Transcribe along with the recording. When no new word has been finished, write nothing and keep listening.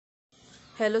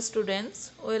Hello students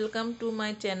welcome to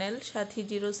my channel साथी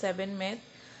 07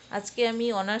 math आज के आमी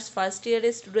अनार्स फार्स्ट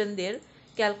इयारे स्टूडेंटদের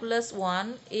ক্যালকুলাস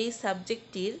 1 এই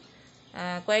সাবজেক্টটির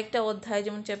কয়েকটা অধ্যায়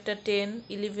যেমন চ্যাপ্টার 10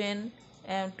 11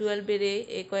 12 এর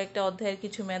এই কয়েকটা অধ্যায়ের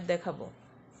কিছু ম্যাথ দেখাবো।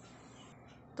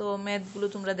 তো ম্যাথগুলো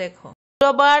তোমরা দেখো।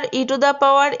 আবার e to the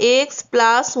power x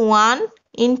plus 1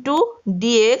 into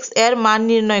dx এর মান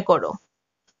নির্ণয় করো।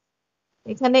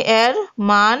 এখানে এর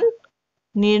মান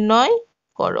নির্ণয়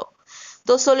করো।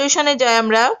 তো সলিউশনে যাই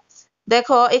আমরা।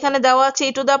 দেখো এখানে দেওয়া আছে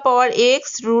e to the power x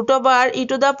root over e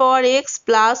to the power x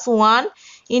plus 1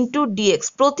 into dx।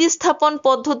 প্রতিস্থাপন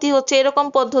পদ্ধতি হচ্ছে এরকম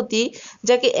পদ্ধতি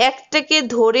যাকে একটাকে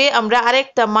ধরে আমরা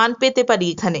আরেকটা মান পেতে পারি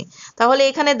এখানে। তাহলে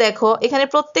এখানে দেখো এখানে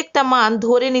প্রত্যেকটা মান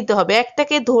ধরে নিতে হবে,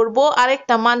 একটাকে ধরবো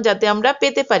আরেকটা মান যাতে আমরা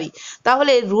পেতে পারি।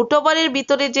 তাহলে রুট ওভারের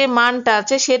ভিতরে যে মানটা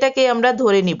আছে সেটাকে আমরা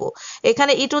ধরে নিব।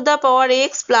 এখানে e to the power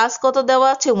x plus কত দেওয়া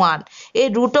আছে 1। এই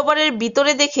রুট ওভারের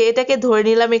ভিতরে দেখে এটাকে ধরে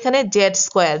নিলাম এখানে z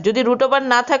স্কয়ার। যদি রুট ওভার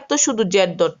না থাকতো শুধু z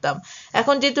ধরতাম।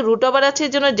 এখন যেহেতু রুট ওভার আছে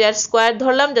এজন্য z স্কয়ার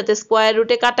ধরলাম যাতে স্কয়ার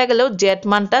রুটে কাটা গেলেও z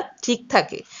মানটা ঠিক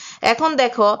থাকে। এখন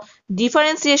দেখো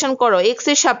ডিফারেন্সিয়েশন করো x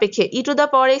এর সাপেক্ষে। e to the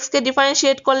power x K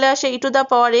differentiate করলে আসে e to the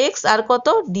power x আর কত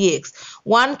dx।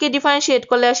 1 কে ডিফারেন্সিয়েট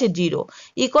করলে আসে 0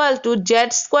 equal to z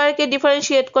square K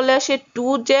differentiate করলে আসে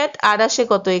 2z আর আসে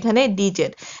কত এখানে dz।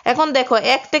 এখন দেখো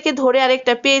একটাকে ধরে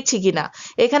আরেকটা পেয়েছি কিনা।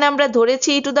 এখানে আমরা ধরেছি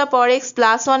e to the power x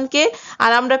plus 1 কে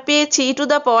আর আমরা পেয়েছি e to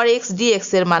the power x dx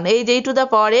এর মান। এই যে e to the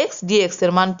power x dx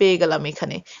এর মান পেয়ে গেলাম।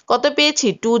 এখানে কত পেয়েছি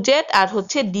 2z আর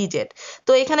হচ্ছে dz।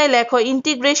 তো এখানে লেখো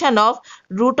integration of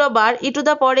root over e to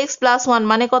the power x plus 1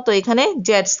 মানে কত এখানে z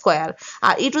square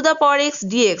R e to the power x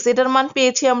dx এটার মান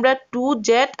পেয়েছি আমরা 2z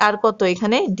আর কত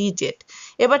এখানে dz।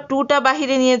 এবার 2টা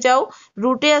বাহিরে নিয়ে যাও,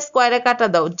 রুটে আর স্কয়ারে কাটা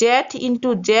দাও, z ইনটু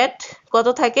z কত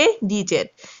থাকে dz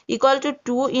equal to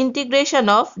 2 integration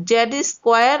of z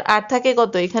square আর থাকে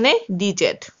কত এখানে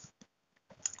dz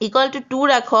ইকুয়াল টু 2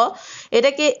 রাখো।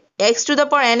 এটাকে x to the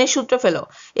power n এর সূত্র ফেলো,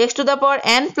 x to the power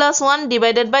n plus 1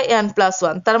 divided by n plus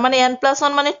 1। তার মানে n প্লাস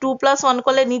 1 মানে 2 প্লাস 1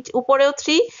 করলে উপরেও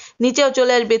 3 নিচেও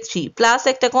চলে আসবে 3 প্লাস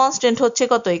একটা কনস্ট্যান্ট হচ্ছে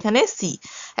কত এখানে c।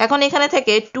 এখন এখানে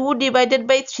থেকে 2 ডিভাইডেড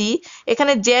বাই 3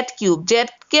 এখানে z কিউব, z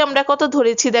কে আমরা কত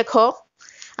ধরেছি দেখো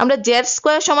আমরা z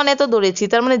স্কয়ার সমান এত ধরেছি।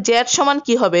 তার মানে z সমান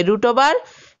কি হবে root over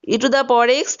e to the power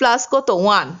x plus কত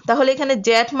 1। তাহলে এখানে z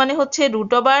মানে হচ্ছে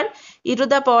root over e to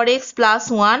the power x plus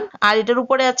 1 আর এটার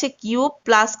উপরে আছে কিউব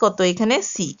প্লাস কত এখানে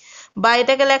c বা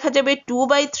এটাকে লেখা যাবে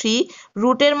 2/3।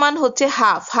 রুটের মান হচ্ছে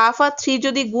হাফ, হাফ আর 3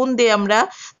 যদি গুণ দেই আমরা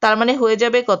তার মানে হয়ে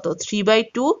যাবে কত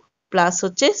 3/2 প্লাস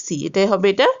হচ্ছে c। এটাই হবে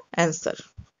এটা অ্যান্সার।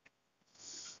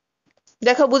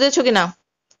 দেখো বুঝেছো কিনা?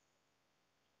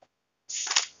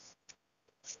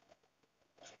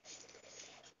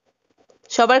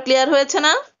 সবার ক্লিয়ার হয়েছে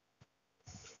না?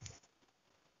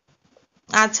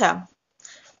 আচ্ছা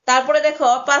তারপরে দেখো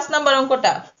 5 নাম্বার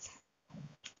অঙ্কটা।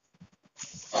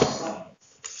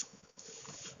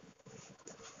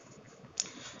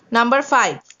 নাম্বার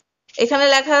 5 এখানে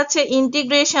লেখা আছে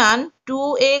integration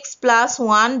 2x plus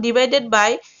 1 divided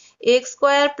by x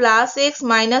square plus x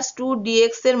minus 2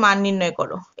 dx এর মান নির্ণয়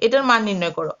করো। এটার মান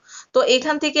নির্ণয় করো। তো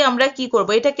এখান থেকে আমরা কি করব,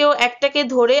 এটাকেও একটাকে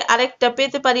ধরে আরেকটা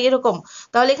পেতে পারি এরকম।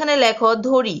 তাহলে এখানে লেখো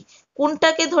ধরি,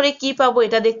 কোনটাকে ধরে কি পাবো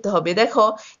এটা দেখতে হবে। দেখো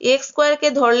x স্কয়ার কে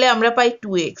ধরলে আমরা পাই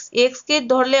 2x, x কে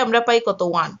ধরলে আমরা পাই কত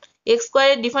 1। x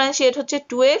স্কয়ারের ডিফারেন্সিয়েট হচ্ছে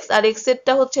 2x আর x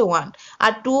এরটা হচ্ছে 1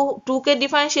 আর 2 কে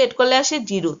ডিফারেন্সিয়েট করলে আসে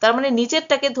 0। তার মানে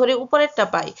নিচেরটাকে ধরে উপরেরটা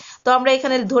পাই। তো আমরা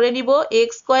এখানে ধরে নিব x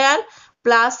square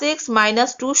plus x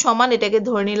minus 2 সমান এটাকে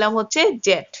ধরে নিলাম হচ্ছে z।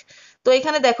 তো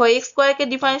এখানে দেখো x স্কয়ার কে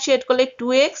ডিফারেন্সিয়েট করলে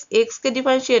 2x, x কে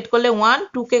ডিফারেন্সিয়েট করলে 1,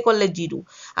 2 কে করলে 0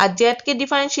 আর z কে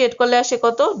ডিফারেন্সিয়েট করলে আসে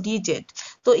কত dz।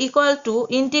 তো ইকুয়াল টু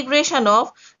ইন্টিগ্রেশন অফ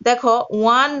দেখো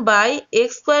 1 by x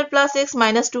square plus x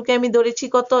minus 2 কে আমি ধরেছি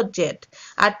কত z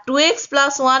আর 2x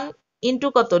প্লাস 1 ইনটু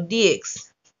কত dx,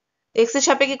 x এর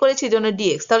সাপেক্ষে করেছি জন্য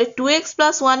dx। তাহলে 2x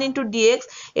প্লাস 1 ইনটু dx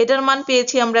এটার মান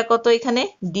পেয়েছি আমরা কত এখানে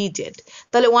dz।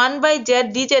 তাহলে 1 বাই z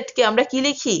dz কে আমরা কি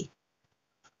লিখি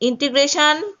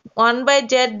ইন্টিগ্রেশন 1 বাই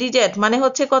z dz মানে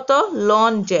হচ্ছে কত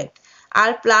ln z আর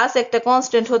প্লাস একটা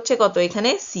কনস্ট্যান্ট হচ্ছে কত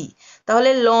এখানে c। তাহলে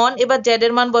ln এবার z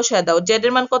এর মান বসায় দাও, z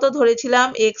এর মান কত ধরেছিলাম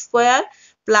x square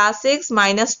plus x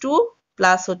minus 2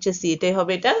 plus হচ্ছে c। এটাই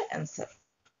হবে এটার অ্যান্সার।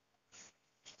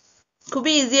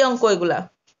 খুবই ইজি অঙ্ক এগুলা।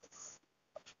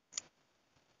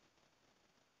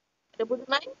 এটা বুঝো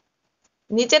নাই?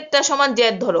 নিচেরটা সমান z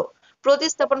ধরো,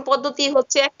 প্রতিস্থাপন পদ্ধতি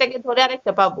হচ্ছে একটাকে ধরে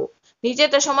আরেকটা পাবো।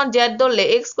 নিচেরটা সমান z ধরলে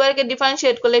x স্কয়ার কে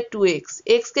ডিফারেন্সিয়েট করলে 2x,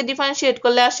 x কে ডিফারেন্সিয়েট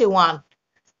করলে আসে 1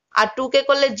 আর 2 কে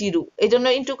করলে 0। এজন্য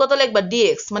ইনটু কত লিখবা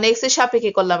dx মানে x এর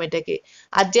সাপেক্ষে করলাম এটাকে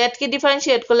আর z কে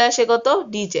ডিফারেন্সিয়েট করলে আসে কত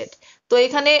dz। তো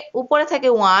এখানে উপরে থাকে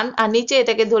 1 আর নিচে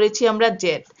এটাকে ধরেছি আমরা z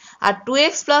আর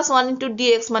 2x প্লাস 1 ইন্টু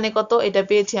ডিএক্স মানে কত, এটা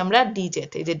পেয়েছি আমরা ডিজেড,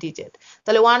 এই যে ডিজেড।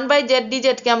 তাহলে 1/z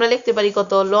dz কে আমরা লিখতে পারি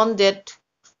কত, loan Z,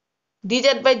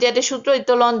 dz by z এর সূত্রই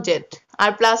তো লন জেড, আর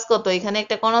প্লাস কত, এখানে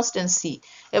একটা কনস্ট্যান্ট c।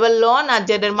 এবার লন আর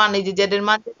z এর মান, এই যে z এর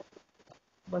মান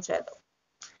বসায় দাও।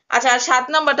 আচ্ছা, আর 7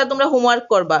 নাম্বারটা তোমরা হোমওয়ার্ক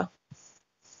করবা।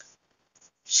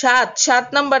 7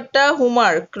 নাম্বারটা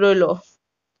হোমওয়ার্ক রইলো।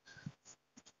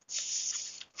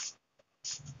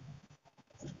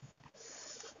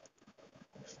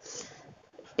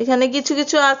 এখানে কিছু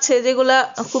কিছু আছে যেগুলা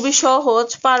খুবই সহজ,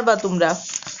 পারবা তোমরা।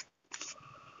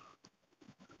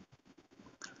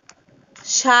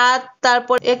 7,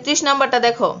 তারপর 31 নাম্বারটা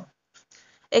দেখো,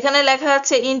 এখানে লেখা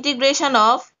আছে ইন্টিগ্রেশন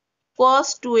অফ cos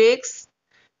 2x,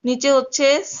 নিচে হচ্ছে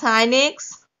sin x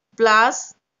plus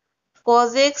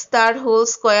cos x তার হোল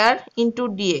স্কয়ার ইন্টু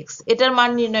dx, এটার মান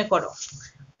নির্ণয় করো।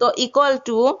 তো ইকুয়াল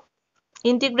টু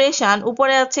ইন্টিগ্রেশন,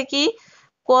 উপরে আছে কি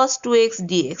cos 2x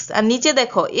dx, আর নিচে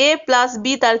দেখো a প্লাস b,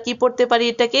 তার কি পড়তে পারি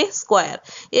এটাকে square,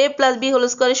 a plus b whole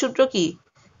স্কয়ারের সূত্র কি,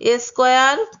 a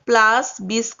square plus b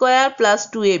square plus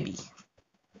 2ab,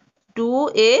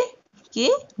 2a কি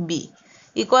b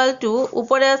ইকুয়াল টু,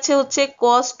 উপরে আছে হচ্ছে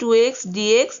cos 2x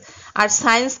dx, আর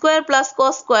sin square plus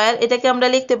cos square, এটাকে আমরা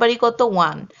লিখতে পারি কত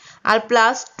 1, আর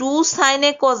plus 2 sin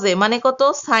a cos a মানে কত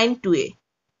sin 2a,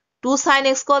 2 sin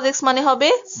x cos x মানে হবে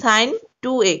sin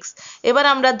 2x। এবার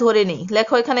আমরা ধরে নিই,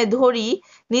 লেখো এখানে ধরি,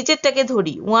 নিচেরটাকে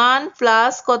ধরি 1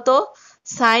 প্লাস কত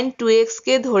sin 2x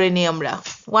কে ধরে নিই আমরা,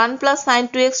 1 প্লাস sin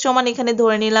 2x সমান এখানে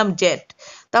ধরে নিলাম z।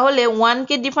 তাহলে 1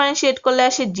 কে ডিফারেন্সিয়েট করলে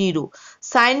আসে 0,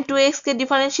 sin 2x কে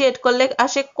ডিফারেন্সিয়েট করলে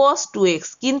আসে cos 2x,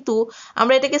 কিন্তু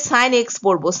আমরা এটাকে sin x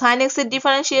পড়বো, sin x এর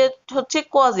ডিফারেন্সিয়েট হচ্ছে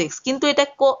cos x, কিন্তু এটা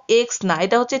x না,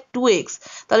 এটা হচ্ছে 2x।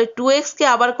 তাহলে 2x কে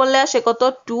আবার করলে আসে কত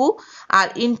 2, আর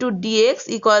into dx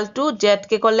equal to z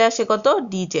কে করলে আসে কত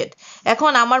dz।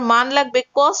 এখন আমার মান লাগবে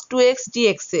cos 2x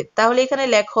dx এর, তাহলে এখানে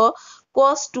লেখো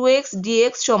cos 2x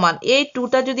dx সমান, এই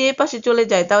 2টা যদি এই পাশে চলে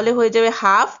যায় তাহলে হয়ে যাবে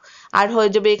হাফ, আর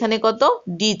হয়ে যাবে এখানে কত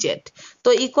dz। তো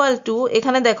ইকুয়াল টু,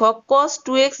 এখানে দেখো cos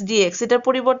 2x dx, এটার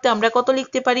পরিবর্তে আমরা কত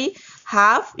লিখতে পারি,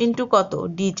 হাফ ইন্টু কত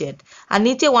dz, আর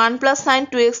নিচে 1 প্লাস sin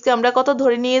 2x কে আমরা কত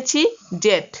ধরে নিয়েছি z,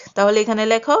 তাহলে এখানে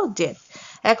লেখো z।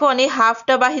 এখন এই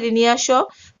হাফটা বাহিরে নিয়ে আসো,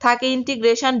 থাকে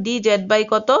ইন্টিগ্রেশন dz বাই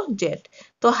কত z,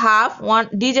 তো হাফ 1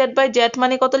 dz বাই z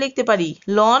মানে কত লিখতে পারি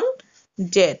লন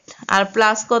z, আর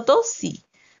প্লাস কত c।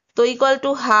 তো equal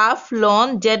to half loan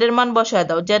z এর মান বসায়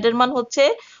দাও, z এর মান হচ্ছে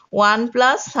 1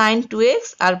 প্লাস sin 2x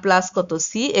আর প্লাস কত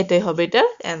c, এটাই হবে এটার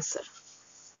অ্যান্সার।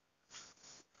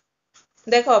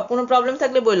 দেখো কোনো প্রবলেম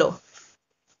থাকলে বলো।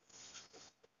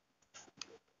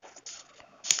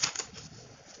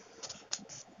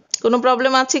 কোনো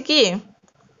প্রবলেম আছে কি?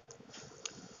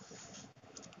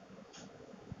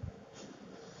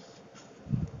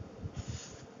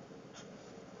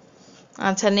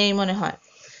 আচ্ছা, নেই মনে হয়।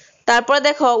 তারপর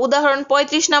দেখো উদাহরণ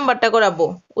 35 নাম্বারটা করাবো,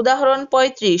 উদাহরণ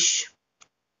 35।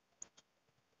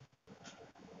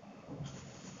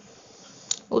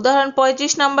 উদাহরণ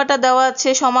 35 নাম্বারটা দেওয়া আছে,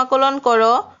 সমাকলন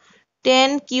করো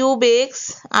 10 কিউব x,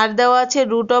 আর দেওয়া আছে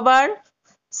রুট ওভার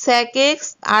sec x,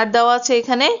 আর দেওয়া আছে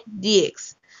এখানে dx।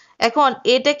 এখন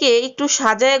এটাকে একটু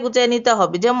সাজায় গুজায় নিতে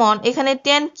হবে, যেমন এখানে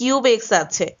 10 কিউব x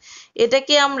আছে,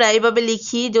 এটাকে আমরা এইভাবে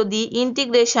লিখি, যদি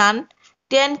ইন্টিগ্রেশন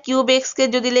 10 কিউব x কে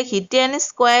যদি লিখি 10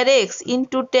 স্কয়ার x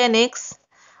ইন্টু 10x,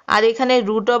 আর এখানে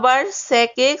রুট ওভার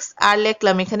sec x, আর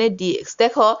লিখলাম এখানে dx।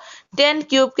 দেখো 10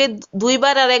 কিউবকে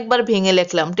দুইবার আর একবার ভেঙে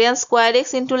লিখলাম, 10 স্কয়ার x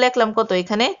ইন্টু লিখলাম কত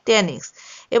এখানে 10x।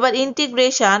 এবার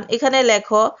ইন্টিগ্রেশন এখানে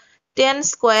লেখো 10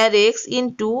 স্কয়ার x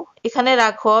ইন্টু এখানে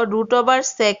রাখো root over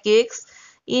sec x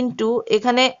into,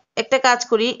 এখানে একটা কাজ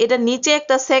করি, এটা নিচে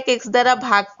একটা sec x দ্বারা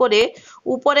ভাগ করে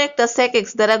উপরে একটা sec x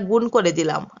দ্বারা গুণ করে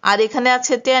দিলাম, আর এখানে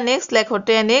আছে 10x, লেখো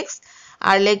 10x,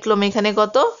 আর লিখলাম এখানে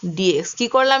কত dx। কি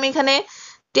করলাম, এখানে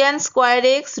 10 square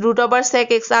x root over sec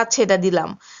x আছে এটা দিলাম,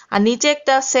 আর নিচে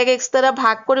একটা sec x দ্বারা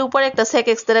ভাগ করে উপরে একটা sec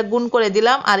x দ্বারা গুণ করে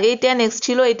দিলাম, আর এই 10x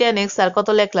ছিল, এই 10x আর কত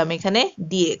লিখলাম এখানে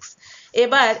dx।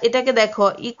 এবার এটাকে দেখো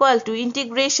ইকুয়াল টু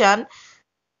ইন্টিগ্রেশন,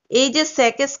 এই যে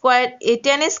sec স্কয়ার, এই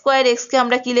 10 স্কয়ার x কে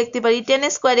আমরা কি লিখতে পারি, 10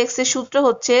 স্কয়ার x এর সূত্র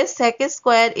হচ্ছে sec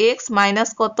স্কয়ার x মাইনাস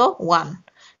কত 1,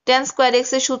 10 স্কয়ার x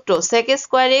এর সূত্র sec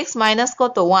স্কয়ার x মাইনাস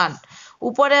কত 1,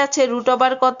 উপরে আছে রুট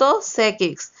ওভার কত sec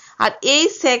x, আর এই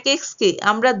sec x কে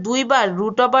আমরা দুইবার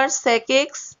root over sec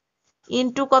x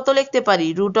into কত লিখতে পারি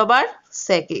রুট ওভার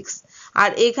sec x, আর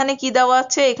এখানে কি দেওয়া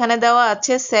আছে, এখানে দেওয়া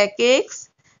আছে sec x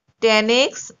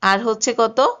 10x আর হচ্ছে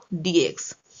কত dx।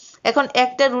 এখন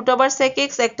একটা রুট ওভার sec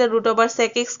x একটা রুট ওভার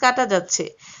sec x কাটা যাচ্ছে,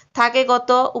 থাকে কত,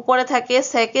 উপরে থাকে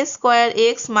sec স্কয়ার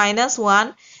x মাইনাস 1,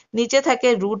 নিচে থাকে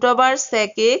রুট ওভার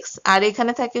sec x, আর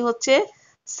এখানে থাকে হচ্ছে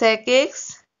sec x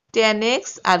 10x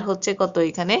আর হচ্ছে কত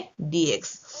এখানে dx।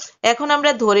 এখন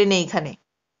আমরা ধরে নেই এখানে,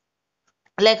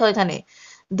 লেখো এখানে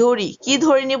ধরি কি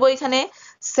ধরে নিব এখানে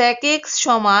sec x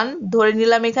সমান ধরে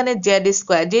নিলাম এখানে z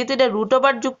স্কয়ার, যেহেতু এটা রুট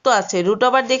ওভার যুক্ত আছে রুট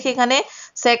ওভার দেখে এখানে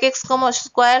sec x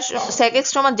square sec x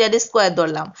সমান z স্কয়ার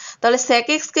ধরলাম। তাহলে sec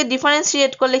x কে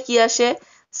ডিফারেন্সিয়েট করলে কি আসে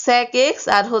sec x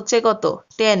আর হচ্ছে কত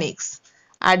 10x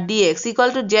R dx equal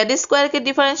to z square K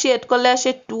differentiate করলে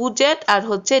আসে 2z আর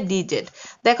হচ্ছে dz।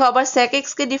 দেখো আবার sec x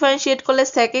কে ডিফারেন্সিয়েট করলে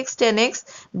sec x 10x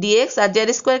dx আর z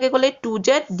স্কয়ার কে করলে 2z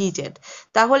dz।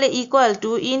 তাহলে equal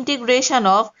to integration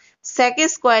of sec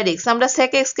square x, আমরা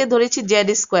sec x কে ধরেছি z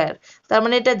স্কয়ার, তার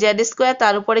মানে এটা z স্কয়ার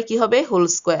তার উপরে কি হবে হোল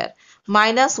স্কয়ার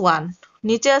মাইনাস 1,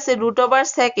 নিচে আছে রুট ওভার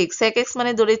sec x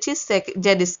মানে ধরেছি z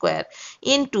square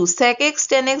into sec x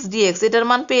 10x dx, এটার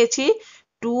মান পেয়েছি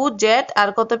 2z আর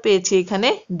কত পেয়েছি এখানে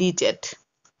dz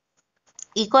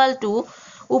ইকুয়াল টু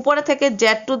উপরে থেকে z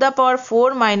to the power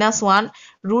 4 minus 1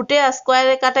 রুটে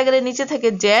স্কয়ারে কাটা গেলে নিচে থেকে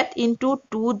z ইনটু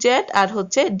 2z আর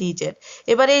হচ্ছে dz।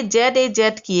 এবার এই z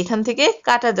কি এখান থেকে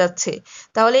কাটা যাচ্ছে,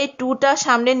 তাহলে এই 2টা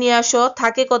সামনে নিয়ে আসো,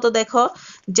 থাকে কত দেখো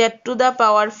z to the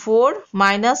power 4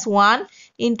 minus 1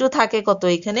 into থাকে কত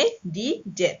এখানে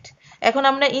dz। এখন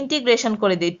আমরা ইন্টিগ্রেশন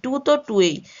করে দেই, 2 তো 2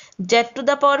 এই z টু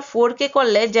দা পাওয়ার 4 কে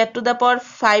করলে z to the power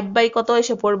 5 by কত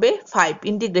এসে পড়বে 5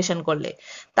 ইন্টিগ্রেশন করলে,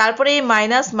 তারপরে এই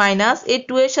মাইনাস মাইনাস এই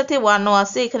 2 এর সাথে 1 ও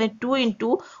আছে এখানে 2 ইনটু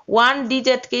 1 dz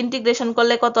কে ইন্টিগ্রেশন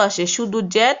করলে কত আসে শুধু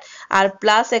z আর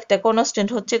প্লাস একটা কনস্ট্যান্ট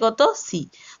হচ্ছে কত c,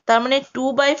 তার মানে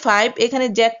 2/5 এখানে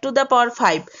z টু দা পাওয়ার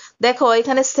 5। দেখো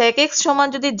এখানে sec x সমান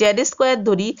যদি z স্কয়ার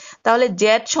ধরি তাহলে z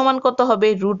সমান কত হবে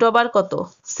রুট ওভার কত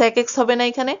sec x হবে না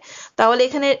এখানে, তাহলে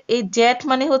এখানে এই z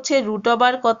মানে হচ্ছে রুট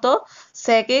ওভার কত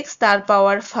sec x তার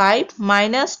পাওয়ার 5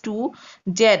 মাইনাস 2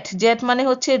 z মানে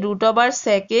হচ্ছে রুট ওভার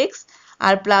sec x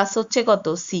আর প্লাস হচ্ছে কত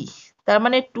c, তার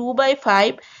মানে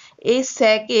 2/5 এই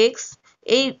sec x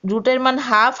এই রুটের মান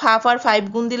হাফ হাফ আর 5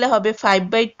 গুণ দিলে হবে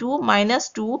 5/2 মাইনাস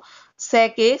 2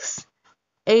 sec x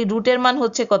এই রুটের মান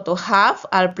হচ্ছে কত হাফ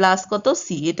আর প্লাস কত c,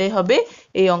 এটাই হবে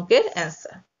এই অঙ্কের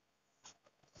অ্যান্সার।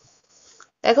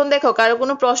 এখন দেখো কারো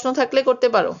কোনো প্রশ্ন থাকলে করতে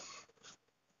পারো।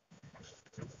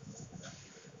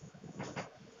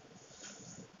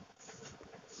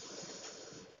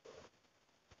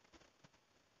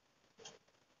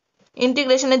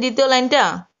 ইন্টিগ্রেশনের দ্বিতীয় লাইনটা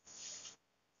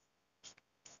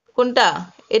কোনটা,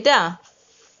 এটা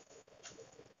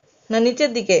না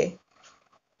নিচের দিকে?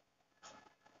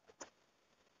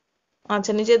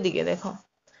 আচ্ছা নিচের দিকে দেখো,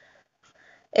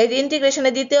 এই যে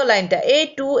ইন্টিগ্রেশনের দ্বিতীয় লাইনটা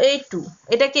a2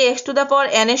 এটাকে x to the power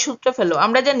n এর সূত্র ফেলো।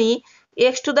 আমরা জানি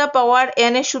x to the power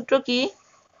n এর সূত্র কি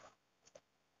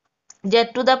z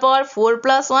to the power 4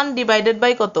 plus 1 divided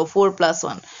by কত 4 plus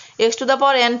 1, x to the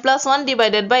power n plus 1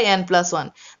 divided by n plus 1,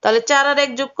 তাহলে 4 আর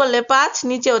 1 যোগ করলে 5,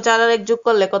 নিচেও 4 আর 1 যোগ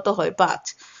করলে কত হয় 5।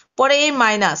 পরে এই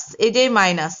মাইনাস এই যে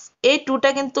মাইনাস এই 2টা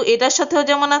কিন্তু এটার সাথেও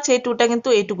যেমন আছে এই 2টা কিন্তু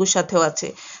এইটুকুর সাথেও আছে,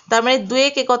 তার মানে 2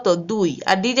 কে কত 2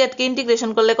 আর dz কে ইন্টিগ্রেশন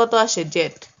করলে কত আসে z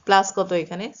প্লাস কত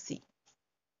এখানে c।